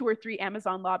 there's at least 2 or 3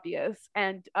 Amazon lobbyists.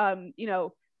 And,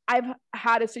 I've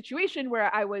had a situation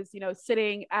where I was,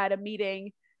 sitting at a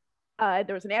meeting.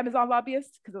 There was an Amazon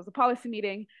lobbyist because it was a policy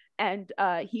meeting. And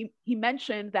he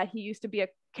mentioned that he used to be a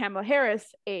Kamala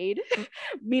Harris aide,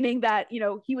 meaning that,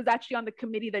 he was actually on the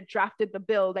committee that drafted the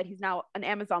bill that he's now an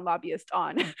Amazon lobbyist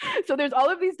on. So there's all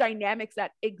of these dynamics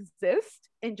that exist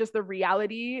in just the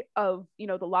reality of,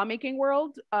 the lawmaking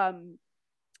world.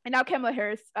 And now Kamala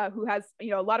Harris, who has,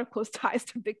 a lot of close ties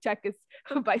to big tech, is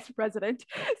vice president.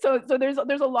 So there's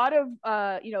a lot of,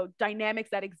 dynamics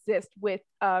that exist with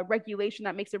regulation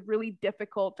that makes it really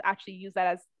difficult to actually use that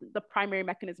as the primary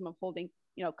mechanism of holding,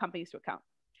 companies to account.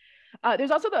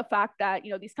 There's also the fact that,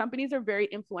 these companies are very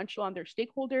influential on their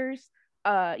stakeholders.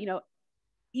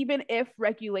 Even if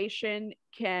regulation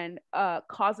can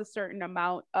cause a certain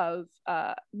amount of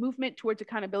movement towards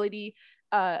accountability,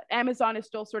 Amazon is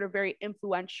still sort of very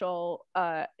influential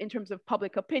in terms of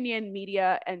public opinion,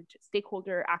 media, and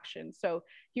stakeholder action. So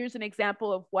here's an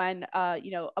example of when,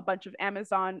 a bunch of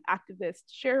Amazon activist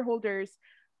shareholders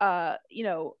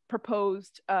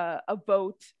proposed a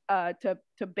vote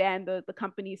to ban the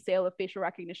company's sale of facial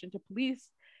recognition to police.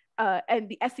 And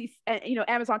the SEC,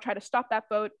 Amazon tried to stop that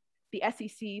vote. The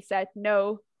SEC said,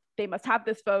 no, they must have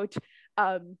this vote.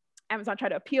 Amazon tried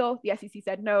to appeal. The SEC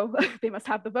said, no, they must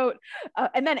have the vote.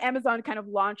 And then Amazon kind of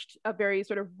launched a very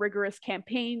sort of rigorous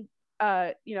campaign,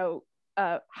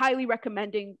 highly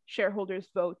recommending shareholders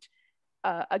vote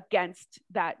against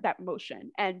that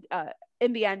motion. And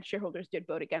in the end, shareholders did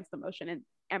vote against the motion, and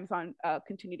Amazon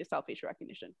continued to sell facial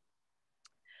recognition.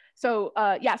 So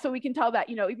so we can tell that,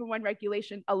 even when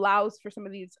regulation allows for some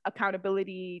of these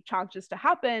accountability challenges to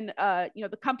happen,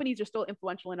 the companies are still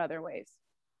influential in other ways.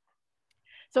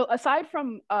 So aside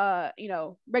from,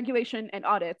 regulation and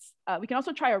audits, we can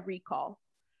also try a recall.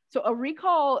 So a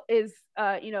recall is,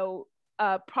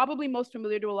 probably most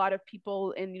familiar to a lot of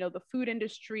people in, the food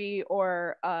industry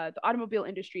or the automobile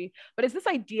industry, but it's this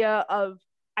idea of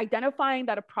identifying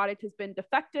that a product has been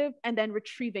defective and then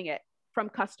retrieving it from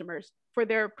customers for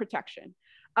their protection.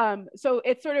 So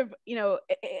it's sort of,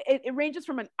 it ranges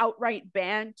from an outright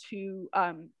ban to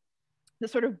the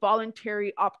sort of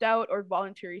voluntary opt-out or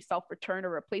voluntary self-return or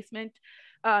replacement.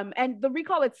 And the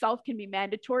recall itself can be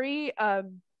mandatory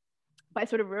by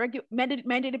sort of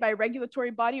mandated by a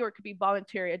regulatory body, or it could be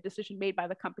voluntary, a decision made by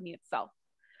the company itself.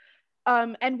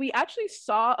 And we actually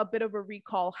saw a bit of a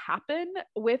recall happen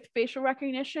with facial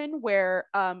recognition where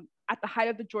at the height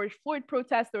of the George Floyd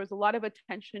protest, there was a lot of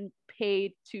attention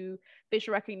paid to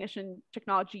facial recognition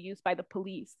technology used by the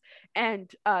police. And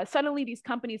suddenly these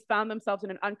companies found themselves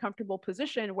in an uncomfortable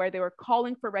position where they were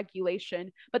calling for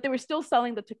regulation, but they were still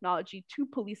selling the technology to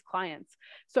police clients.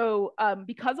 So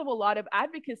because of a lot of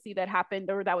advocacy that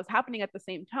happened or that was happening at the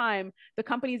same time, the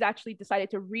companies actually decided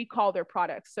to recall their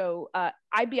products. So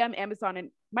IBM, Amazon, and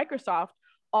Microsoft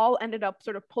all ended up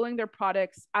sort of pulling their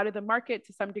products out of the market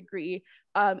to some degree.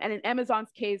 And in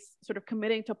Amazon's case, sort of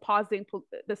committing to pausing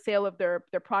the sale of their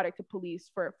product to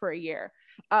police for a year.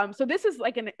 So this is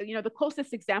like the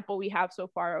closest example we have so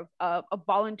far of a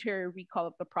voluntary recall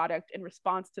of the product in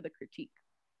response to the critique.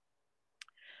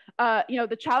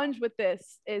 The challenge with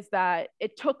this is that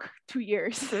it took 2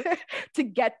 years to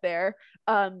get there.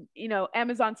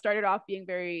 Amazon started off being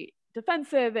very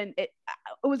defensive, and it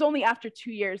was only after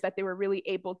 2 years that they were really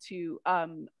able to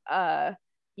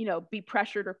be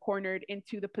pressured or cornered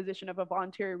into the position of a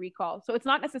voluntary recall. So it's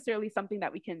not necessarily something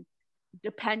that we can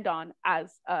depend on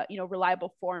as a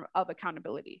reliable form of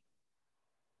accountability.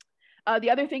 The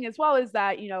other thing as well is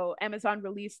that Amazon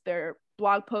released their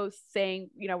blog post saying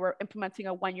we're implementing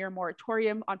a 1-year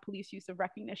moratorium on police use of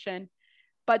recognition,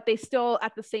 but they still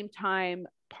at the same time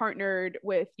partnered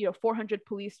with 400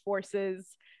 police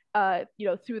forces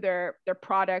through their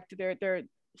product, their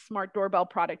smart doorbell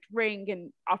product Ring,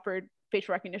 and offered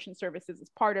facial recognition services as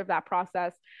part of that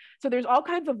process. So there's all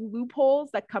kinds of loopholes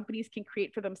that companies can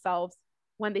create for themselves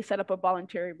when they set up a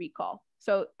voluntary recall.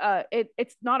 So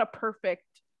it's not a perfect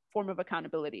form of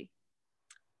accountability.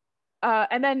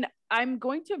 And then I'm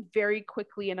going to very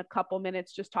quickly in a couple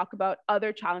minutes just talk about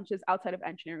other challenges outside of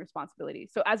engineering responsibility.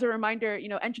 So as a reminder,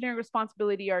 engineering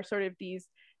responsibility are sort of these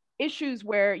issues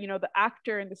where the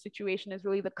actor in the situation is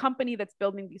really the company that's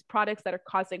building these products that are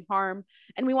causing harm,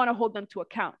 and we want to hold them to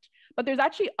account. But there's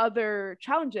actually other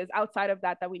challenges outside of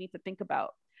that we need to think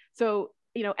about. So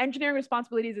engineering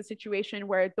responsibility is a situation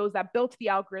where those that built the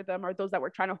algorithm are those that we're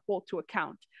trying to hold to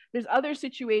account. There's other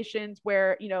situations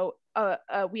where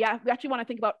we actually want to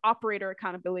think about operator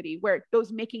accountability, where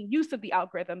those making use of the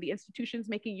algorithm, the institutions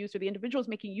making use, or the individuals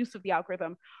making use of the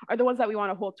algorithm, are the ones that we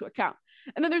want to hold to account.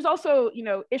 And then there's also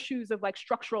issues of like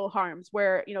structural harms,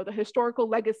 where the historical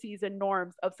legacies and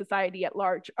norms of society at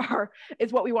large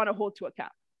is what we want to hold to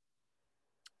account.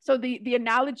 So the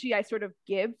analogy I sort of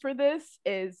give for this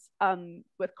is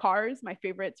with cars, my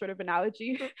favorite sort of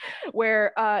analogy,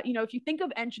 where, if you think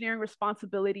of engineering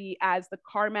responsibility as the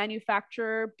car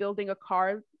manufacturer building a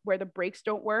car where the brakes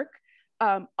don't work,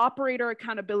 operator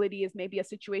accountability is maybe a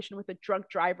situation with a drunk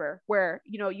driver where,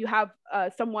 you have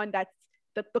someone that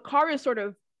the car is sort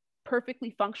of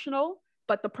perfectly functional,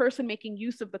 but the person making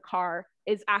use of the car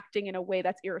is acting in a way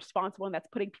that's irresponsible and that's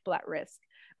putting people at risk.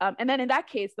 And then in that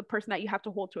case, the person that you have to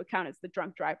hold to account is the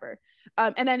drunk driver.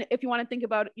 And then if you want to think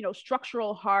about,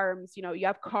 structural harms, you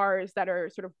have cars that are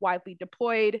sort of widely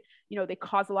deployed, they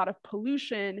cause a lot of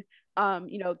pollution,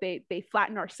 they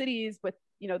flatten our cities with,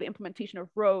 the implementation of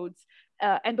roads.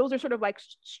 And those are sort of like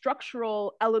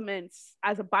structural elements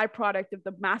as a byproduct of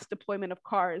the mass deployment of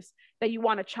cars that you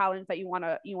want to challenge, that you want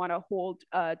to hold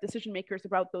decision makers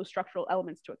about those structural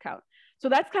elements to account. So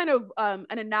that's kind of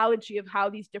an analogy of how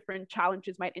these different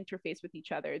challenges might interface with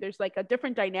each other. There's like a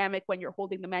different dynamic when you're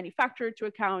holding the manufacturer to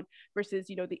account versus,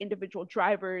 the individual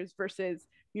drivers versus,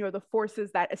 the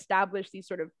forces that establish these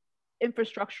sort of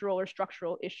infrastructural or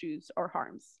structural issues or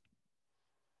harms.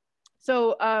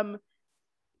 So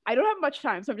I don't have much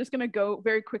time, so I'm just going to go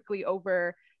very quickly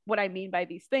over what I mean by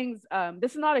these things.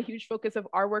 This is not a huge focus of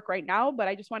our work right now, but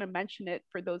I just want to mention it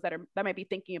for those that might be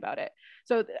thinking about it.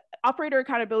 So operator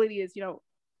accountability is,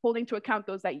 holding to account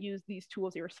those that use these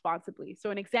tools irresponsibly.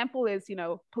 So an example is,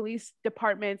 police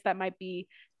departments that might be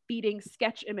feeding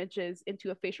sketch images into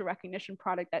a facial recognition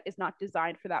product that is not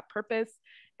designed for that purpose,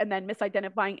 and then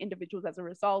misidentifying individuals as a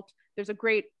result. There's a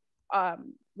great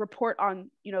report on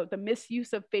the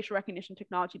misuse of facial recognition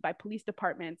technology by police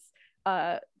departments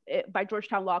by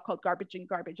Georgetown Law called Garbage In,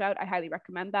 Garbage Out. I highly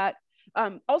recommend that.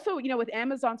 Also, with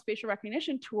Amazon's facial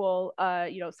recognition tool,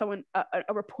 a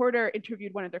reporter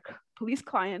interviewed one of their police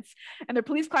clients, and their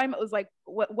police client was like,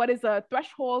 what is a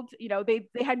threshold? They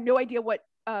had no idea what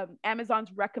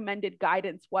Amazon's recommended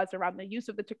guidance was around the use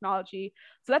of the technology.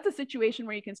 So that's a situation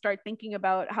where you can start thinking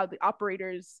about how the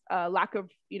operators' lack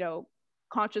of,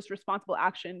 conscious, responsible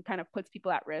action kind of puts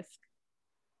people at risk.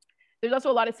 There's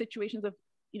also a lot of situations of,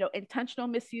 intentional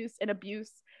misuse and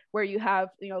abuse where you have,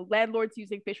 landlords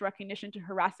using facial recognition to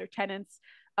harass their tenants.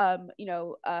 A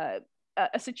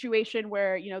situation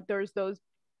where, there's those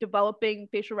developing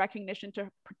facial recognition to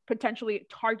potentially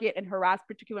target and harass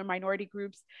particular minority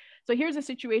groups. So here's a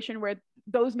situation where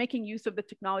those making use of the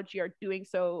technology are doing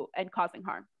so and causing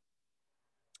harm.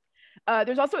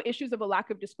 There's also issues of a lack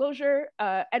of disclosure.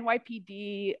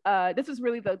 NYPD, this is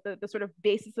really the sort of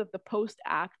basis of the Post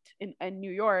Act in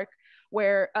New York,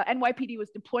 where NYPD was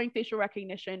deploying facial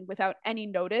recognition without any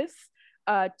notice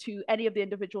to any of the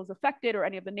individuals affected or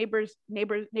any of the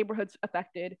neighborhoods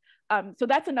affected. So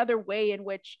that's another way in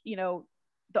which, you know,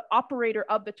 the operator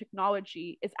of the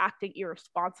technology is acting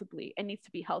irresponsibly and needs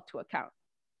to be held to account.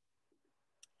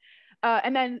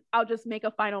 And then I'll just make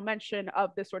a final mention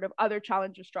of this sort of other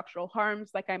challenge of structural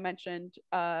harms. Like I mentioned,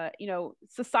 you know,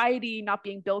 society not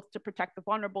being built to protect the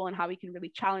vulnerable and how we can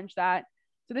really challenge that.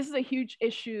 So this is a huge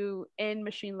issue in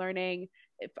machine learning.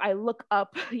 If I look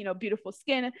up, you know, beautiful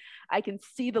skin, I can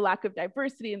see the lack of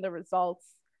diversity in the results.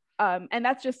 And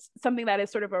that's just something that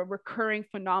is sort of a recurring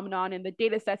phenomenon in the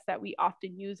data sets that we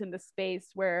often use in the space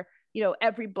where, you know,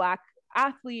 every Black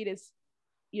athlete is,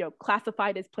 you know,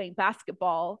 classified as playing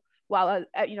basketball, while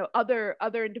you know, other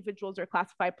individuals are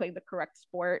classified playing the correct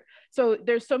sport. So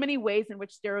there's so many ways in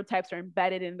which stereotypes are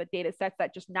embedded in the data sets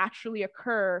that just naturally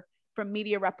occur from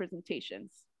media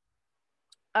representations.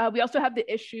 We also have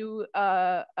the issue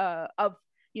of,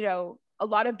 you know, a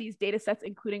lot of these data sets,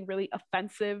 including really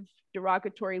offensive,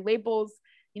 derogatory labels,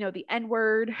 you know, the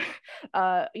N-word,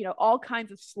 you know, all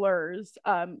kinds of slurs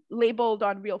labeled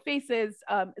on real faces.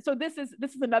 So this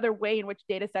is another way in which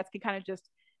data sets can kind of just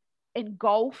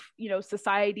engulf, you know,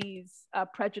 society's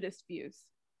prejudiced views.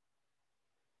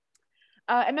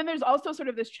 And then there's also sort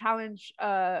of this challenge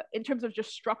in terms of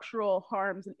just structural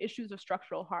harms and issues of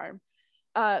structural harm.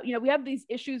 You know, we have these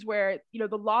issues where, you know,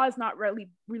 the law is not really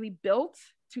built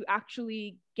to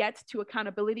actually get to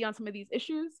accountability on some of these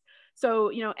issues. So,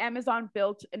 you know, Amazon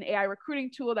built an AI recruiting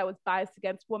tool that was biased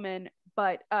against women,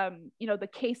 but, you know, the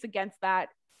case against that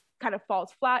kind of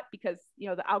falls flat because, you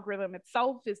know, the algorithm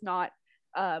itself is not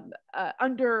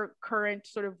under current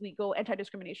sort of legal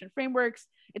anti-discrimination frameworks.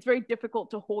 It's very difficult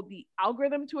to hold the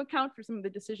algorithm to account for some of the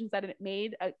decisions that it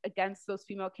made against those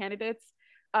female candidates.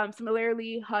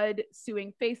 Similarly, HUD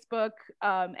suing Facebook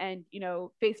and, you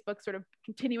know, Facebook sort of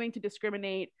continuing to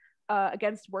discriminate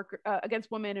against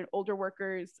women and older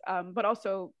workers, but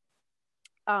also,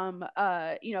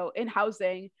 you know, in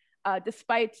housing,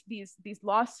 despite these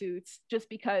lawsuits, just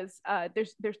because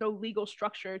there's no legal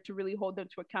structure to really hold them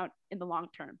to account in the long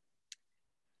term.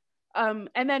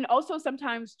 And then also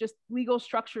sometimes just legal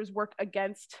structures work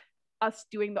against us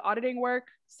doing the auditing work.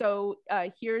 So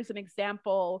here's an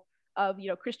example of, you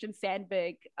know, Christian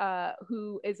Sandvig,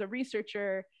 who is a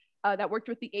researcher that worked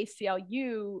with the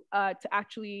ACLU to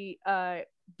actually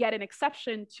get an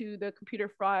exception to the Computer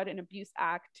Fraud and Abuse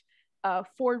Act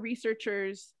for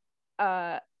researchers,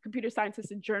 computer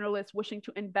scientists and journalists wishing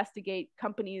to investigate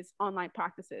companies' online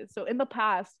practices. So in the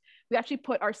past, we actually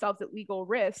put ourselves at legal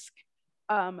risk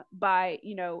by,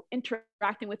 you know,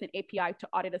 interacting with an API to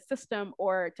audit a system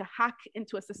or to hack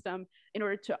into a system in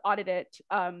order to audit it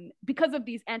because of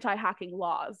these anti-hacking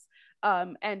laws.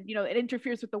 And, you know, it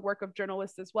interferes with the work of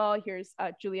journalists as well. Here's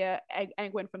Julia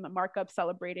Angwin from the Markup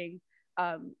celebrating,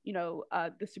 you know,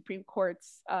 the Supreme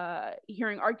Court's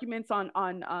hearing arguments on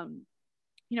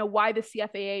you know, why the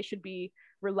CFAA should be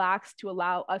relaxed to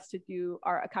allow us to do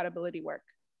our accountability work.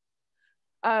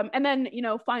 And then, you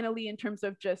know, finally, in terms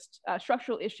of just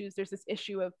structural issues, there's this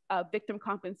issue of victim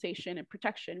compensation and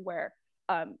protection where,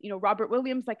 you know, Robert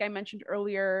Williams, like I mentioned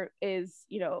earlier, is,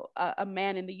 you know, a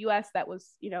man in the US that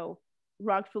was, you know,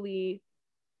 wrongfully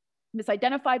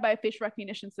misidentified by a facial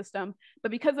recognition system.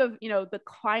 But because of, you know, the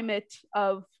climate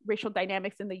of racial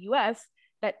dynamics in the US,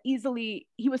 that easily,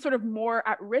 he was sort of more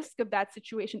at risk of that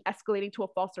situation escalating to a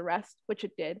false arrest, which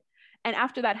it did. And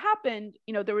after that happened,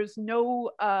 you know, there was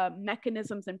no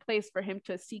mechanisms in place for him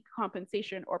to seek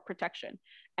compensation or protection.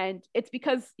 And it's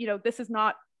because, you know, this is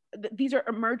not, these are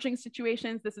emerging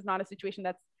situations. This is not a situation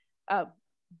that's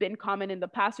been common in the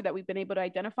past or that we've been able to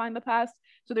identify in the past.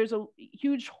 So there's a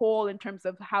huge hole in terms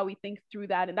of how we think through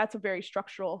that. And that's a very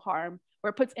structural harm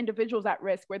where it puts individuals at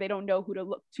risk, where they don't know who to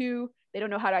look to, they don't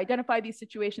know how to identify these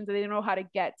situations, and they don't know how to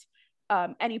get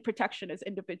any protection as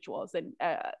individuals. And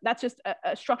that's just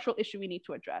a structural issue we need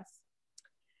to address.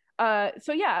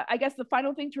 So yeah, I guess the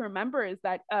final thing to remember is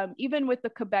that even with the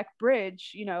Quebec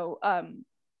Bridge, you know,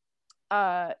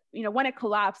 when it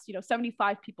collapsed, you know,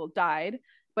 75 people died.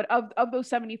 But of those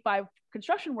 75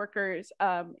 construction workers,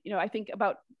 you know, I think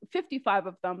about 55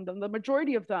 of them, the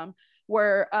majority of them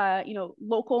were, you know,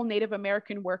 local Native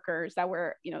American workers that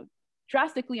were, you know,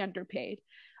 drastically underpaid.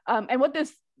 And what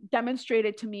this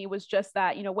demonstrated to me was just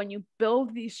that, you know, when you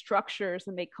build these structures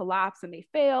and they collapse and they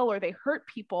fail or they hurt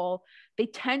people, they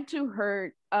tend to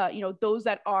hurt, you know, those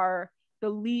that are the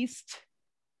least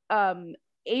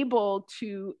able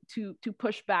to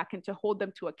push back and to hold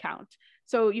them to account.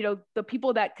 So, you know, the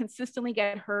people that consistently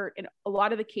get hurt in a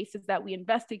lot of the cases that we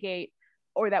investigate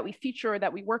or that we feature or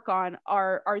that we work on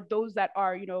are those that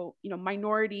are, you know,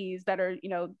 minorities, that are, you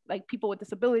know, like people with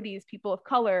disabilities, people of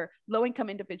color, low-income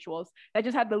individuals that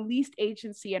just have the least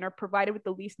agency and are provided with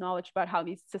the least knowledge about how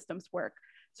these systems work.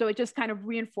 So it just kind of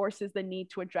reinforces the need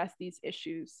to address these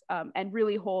issues and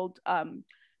really hold,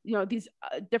 you know, these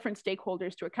different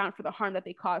stakeholders to account for the harm that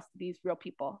they cause to these real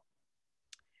people.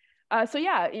 So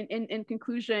yeah, in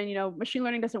conclusion, you know, machine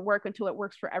learning doesn't work until it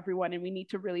works for everyone, and we need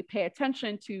to really pay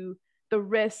attention to the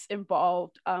risks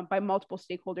involved by multiple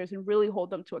stakeholders and really hold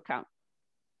them to account.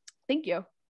 Thank you.